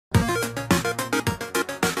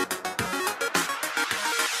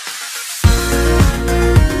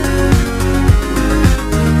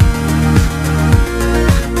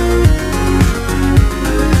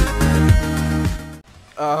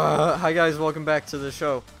Hi guys, welcome back to the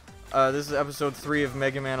show. This is episode 3 of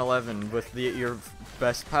Mega Man 11 with your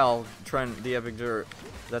best pal, Trent the Epic Dirt.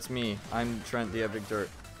 That's me. I'm Trent the Epic Dirt.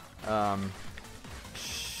 I'm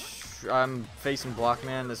facing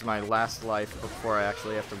Blockman. This is my last life before I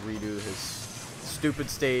actually have to redo his stupid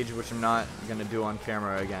stage, which I'm not gonna do on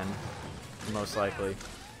camera again, most likely.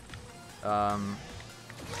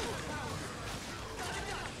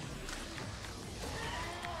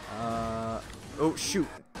 Oh shoot!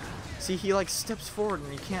 See, he like steps forward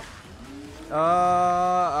and you can't.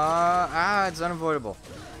 It's unavoidable.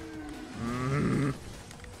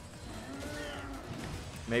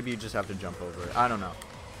 Maybe you just have to jump over it. I don't know.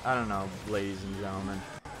 I don't know, ladies and gentlemen.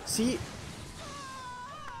 See?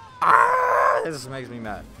 This makes me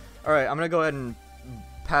mad. Alright, I'm gonna go ahead and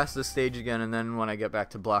pass this stage again, and then when I get back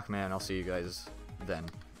to Blockman, I'll see you guys then.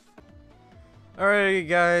 Alright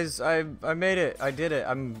guys, I made it. I did it.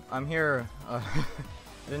 I'm here.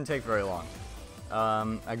 It didn't take very long.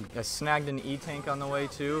 I snagged an E-tank on the way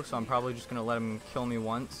too, so I'm probably just gonna let him kill me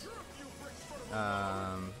once.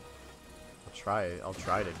 I'll try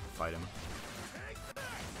to fight him.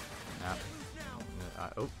 Yeah.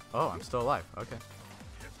 Oh, I'm still alive. Okay.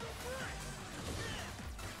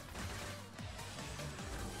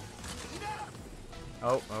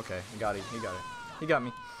 Oh, okay. He got it. He got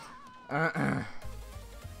me.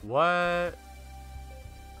 What?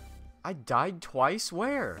 I died twice?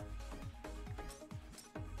 Where?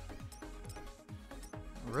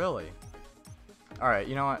 Really? Alright,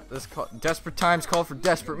 you know what? Desperate times call for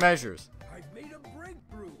desperate measures. I've made a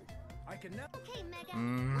breakthrough. I can now. Okay, Mega.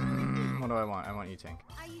 What do I want? I want E-tank.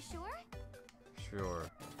 Are you sure? Sure.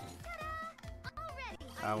 Already.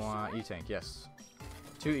 I want E-tank, yes.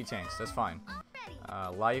 2 E-tanks, that's fine.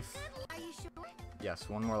 Already. Life. Are you sure? Yes,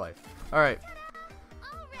 1 more life. Alright.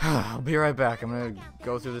 I'll be right back. I'm gonna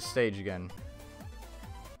go through this stage again.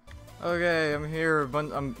 Okay, I'm here.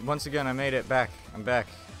 Once again, I made it back. I'm back.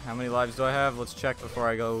 How many lives do I have? Let's check before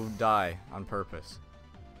I go die on purpose.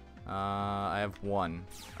 I have 1.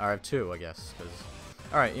 Or I have 2, I guess.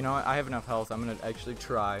 Alright, you know what? I have enough health. I'm gonna actually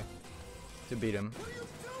try to beat him.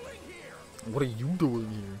 What are you doing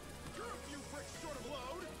here?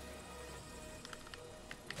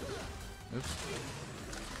 Oops.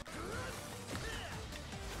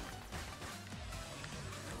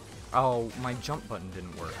 Oh, my jump button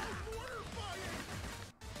didn't work.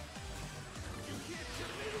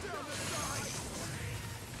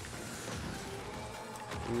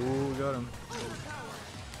 Ooh, got him.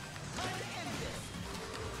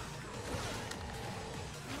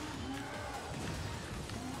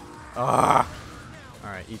 Ah!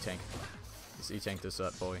 Alright, E-tank. Let's E-tank this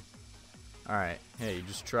up, boy. Alright, hey,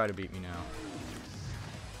 just try to beat me now.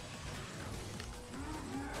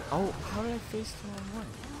 Oh, how did I face the wrong one?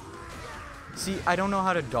 See, I don't know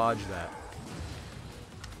how to dodge that.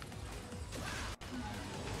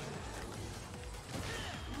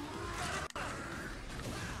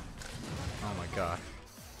 Oh my gosh.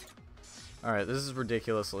 Alright, this is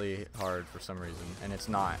ridiculously hard for some reason. And it's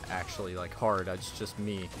not actually, like, hard. It's just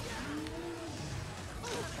me.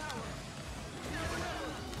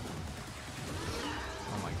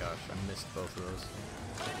 Oh my gosh, I missed both of those.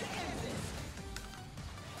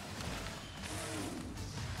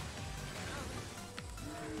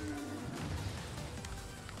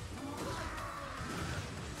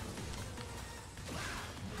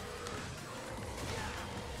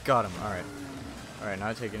 Got him. Alright. Alright,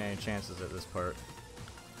 not taking any chances at this part.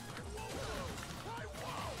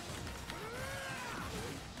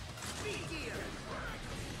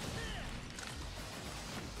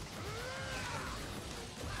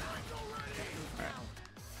 Alright.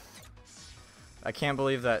 I can't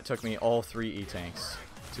believe that took me all 3 E-tanks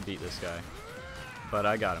to beat this guy. But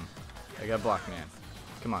I got him. I got Blockman.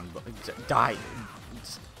 Come on, die!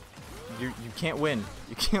 You can't win.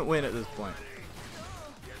 You can't win at this point.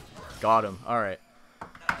 Got him. Alright.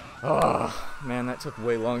 Oh, man, that took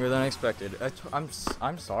way longer than I expected. I'm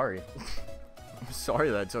sorry. I'm sorry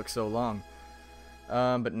that took so long.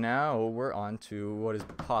 But now we're on to what is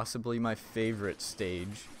possibly my favorite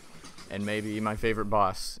stage. And maybe my favorite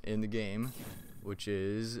boss in the game. Which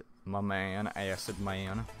is my man, Acid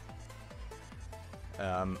Man.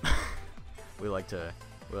 We like to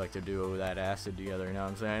do that acid together, you know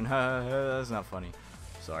what I'm saying? That's not funny.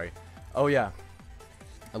 Sorry. Oh yeah.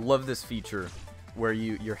 I love this feature where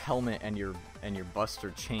your helmet and your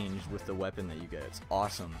buster change with the weapon that you get. It's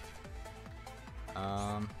awesome.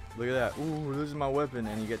 Look at that. Ooh, this is my weapon,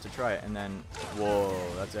 and you get to try it, and then whoa,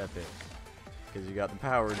 that's epic. Because you got the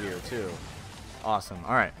power gear too. Awesome.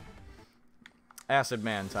 All right. Acid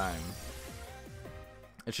Man time.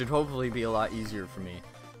 It should hopefully be a lot easier for me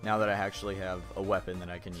Now that I actually have a weapon that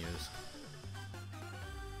I can use.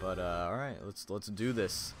 But all right, let's do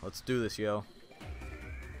this. Let's do this, yo.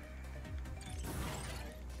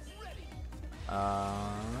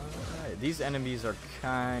 Alright, these enemies are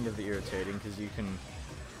kind of irritating because you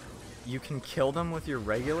can kill them with your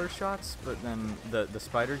regular shots, but then the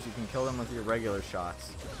spiders, you can kill them with your regular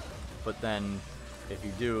shots, but then if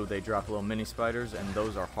you do, they drop little mini spiders, and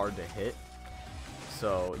those are hard to hit.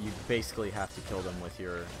 So you basically have to kill them with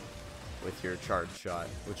your charge shot,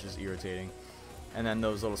 which is irritating. And then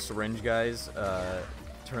those little syringe guys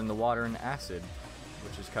turn the water into acid,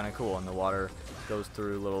 which is kind of cool. And the water goes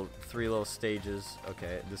through three little stages.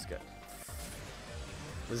 Okay, this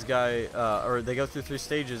guy, or they go through 3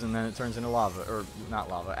 stages, and then it turns into lava, or not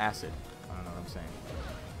lava, acid. I don't know what I'm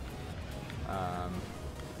saying.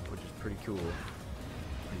 Which is pretty cool.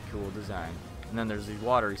 Pretty cool design. And then there's these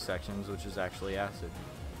watery sections, which is actually acid.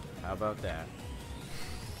 How about that?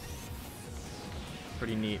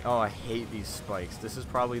 Pretty neat. Oh, I hate these spikes. This is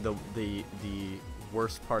probably the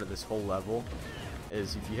worst part of this whole level.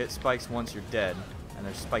 Is if you hit spikes once, you're dead, and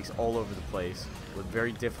there's spikes all over the place with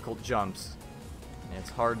very difficult jumps, and it's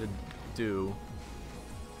hard to do,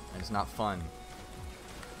 and it's not fun.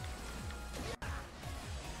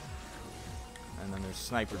 And then there's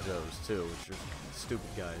Sniper Joes too, which are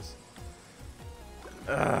stupid guys.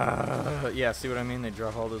 Yeah, see what I mean? They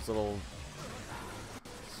drop all those little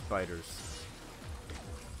spiders.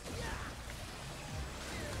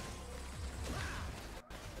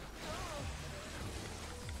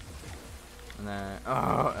 And then,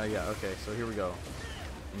 yeah, okay, so here we go.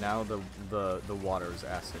 Now the water is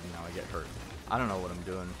acid, and now I get hurt. I don't know what I'm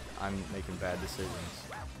doing. I'm making bad decisions.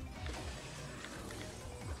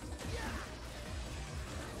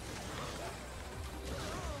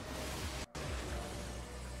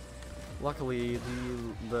 Luckily,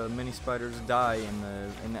 the mini spiders die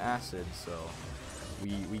in the acid, so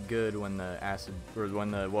we good when the acid, or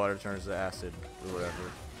when the water turns to acid or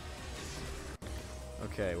whatever.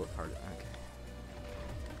 Okay, what part? Okay.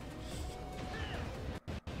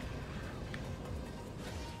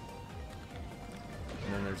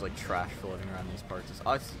 And then there's like trash floating around these parts. It's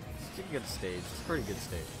a good stage. It's a pretty good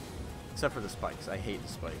stage. Except for the spikes. I hate the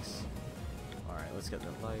spikes. Alright, let's get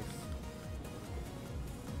that life.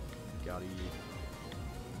 Gotti.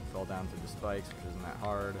 Fall down through the spikes, which isn't that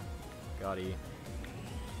hard. Gotti.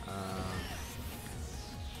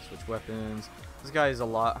 Switch weapons. This guy is a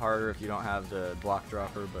lot harder if you don't have the block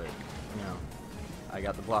dropper, but, you know, I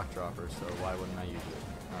got the block dropper, so why wouldn't I use it?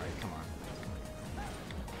 Alright, come on.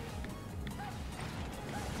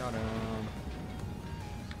 Got him.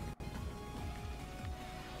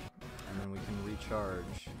 And then we can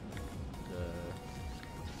recharge the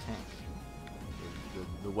tank.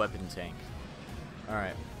 The weapon tank.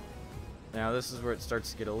 Alright. Now this is where it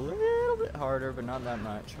starts to get a little bit harder, but not that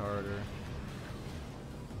much harder.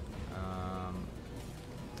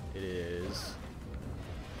 It is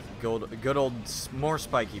good old more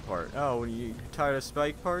spiky part. Oh, you tired of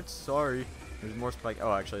spike parts? Sorry. There's more spike.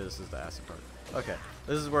 Oh, actually, this is the acid part. Okay.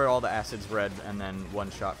 This is where all the acid's red, and then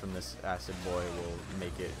one shot from this acid boy will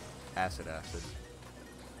make it acid.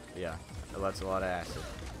 Yeah, that's a lot of acid.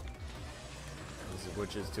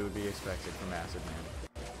 Which is to be expected from Acid Man.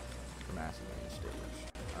 From Acid Man stage.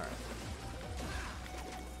 Alright.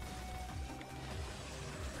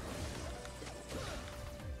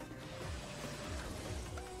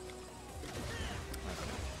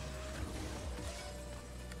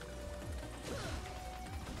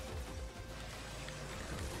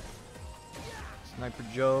 Sniper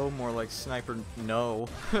Joe, more like Sniper No.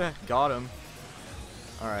 Got him.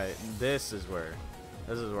 Alright, this is where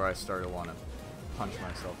I started to want to punch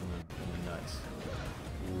myself in the nuts.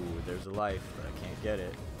 Ooh, there's a life, but I can't get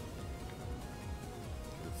it. It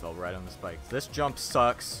fell right on the spikes. This jump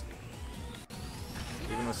sucks.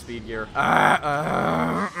 Even with speed gear.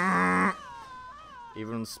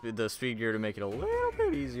 Even with the speed gear to make it a little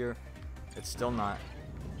bit easier, it's still not.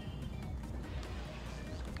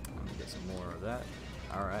 Let me get some more of that.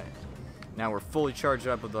 Alright. Now we're fully charged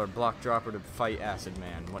up with our block dropper to fight Acid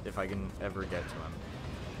Man. What if I can ever get to him?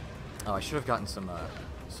 Oh, I should have gotten some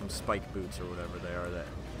spike boots or whatever they are. That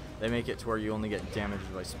they make it to where you only get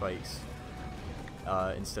damaged by spikes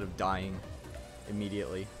instead of dying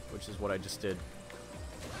immediately, which is what I just did.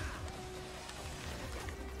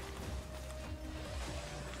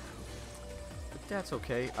 But that's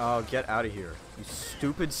okay. Oh, get out of here, you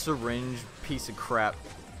stupid syringe piece of crap!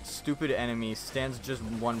 Stupid enemy stands just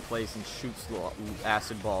in one place and shoots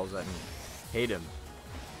acid balls at me. Hate him.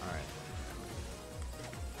 All right.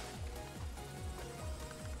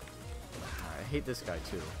 I hate this guy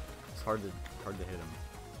too. It's hard to hit him.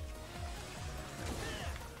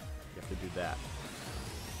 to do that.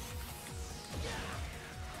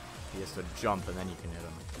 He has to jump and then you can hit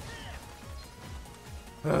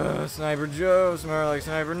him. Sniper Joe, smart like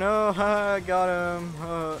sniper. No, I got him.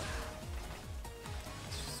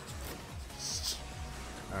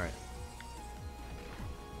 Alright.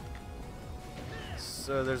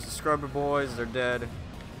 So there's the scrubber boys, they're dead.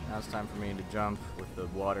 Now it's time for me to jump with the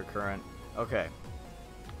water current. Okay.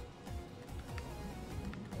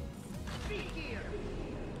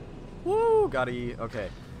 Woo! Gotta eat. Okay.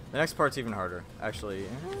 The next part's even harder. Actually,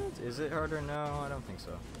 is it harder? No, I don't think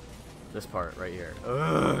so. This part right here.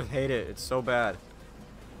 Ugh, hate it. It's so bad.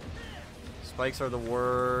 Spikes are the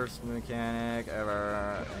worst mechanic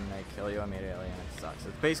ever, and they kill you immediately, and it sucks.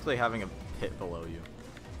 It's basically having a pit below you,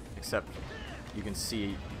 except you can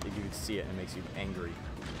see it and it makes you angry.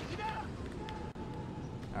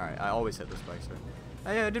 All right, I always hit the spikes.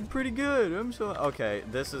 Hey, I did pretty good. I'm so okay.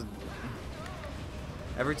 This is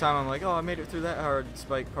every time I'm like, oh, I made it through that hard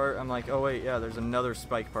spike part. I'm like, oh wait, yeah, there's another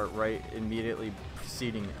spike part right immediately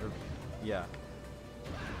preceding it. Or, yeah.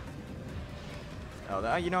 Oh,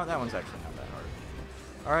 that, you know what? That one's actually not that hard.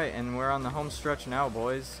 All right, and we're on the home stretch now,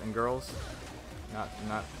 boys and girls.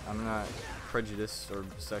 I'm not prejudiced or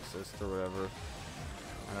sexist or whatever.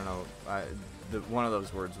 I don't know. One of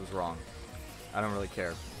those words was wrong. I don't really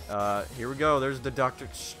care. Here we go. There's the doctor.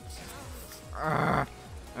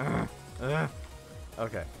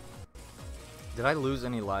 Okay. Did I lose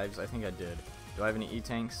any lives? I think I did. Do I have any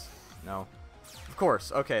E-tanks? No. Of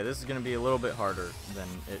course. Okay, this is going to be a little bit harder than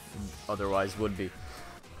it otherwise would be.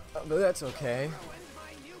 But that's okay.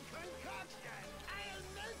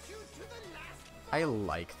 I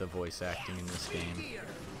like the voice acting in this game.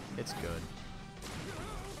 It's good.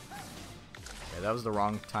 Okay, that was the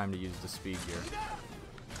wrong time to use the speed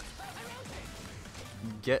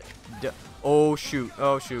gear. Oh shoot,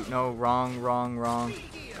 oh shoot, no, wrong.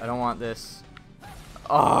 I don't want this.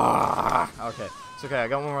 Ah, okay, it's okay, I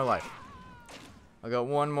got one more life. I got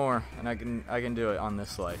one more, and I can do it on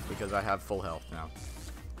this life because I have full health now.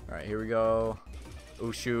 Alright, here we go.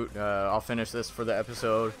 Oh shoot, I'll finish this for the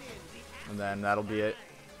episode, and then that'll be it.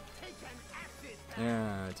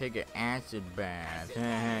 Yeah, take an acid bath.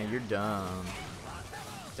 You're dumb.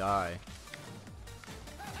 Die.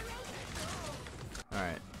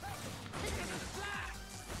 Alright.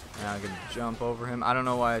 Now I can jump over him. I don't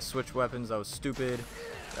know why I switched weapons. That was stupid.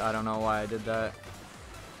 I don't know why I did that.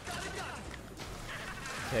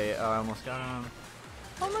 Okay, I almost got him.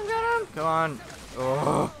 Almost got him. Come on.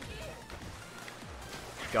 Oh.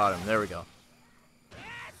 Got him. There we go.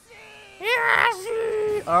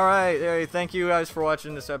 Alright, hey, thank you guys for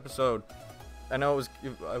watching this episode. I know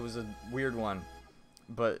it was a weird one,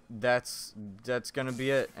 but that's gonna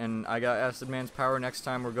be it. And I got Acid Man's power. Next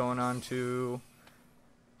time we're going on to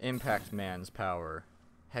Impact Man's power.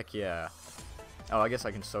 Heck yeah. Oh, I guess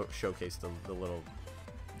I can showcase the little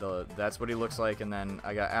that's what he looks like. And then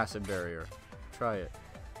I got Acid Barrier. Try it.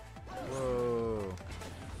 Whoa.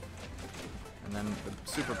 And then the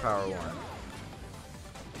superpower one.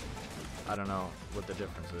 I don't know what the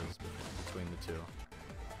difference is between the two.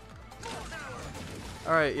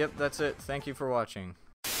 Alright, yep, that's it. Thank you for watching.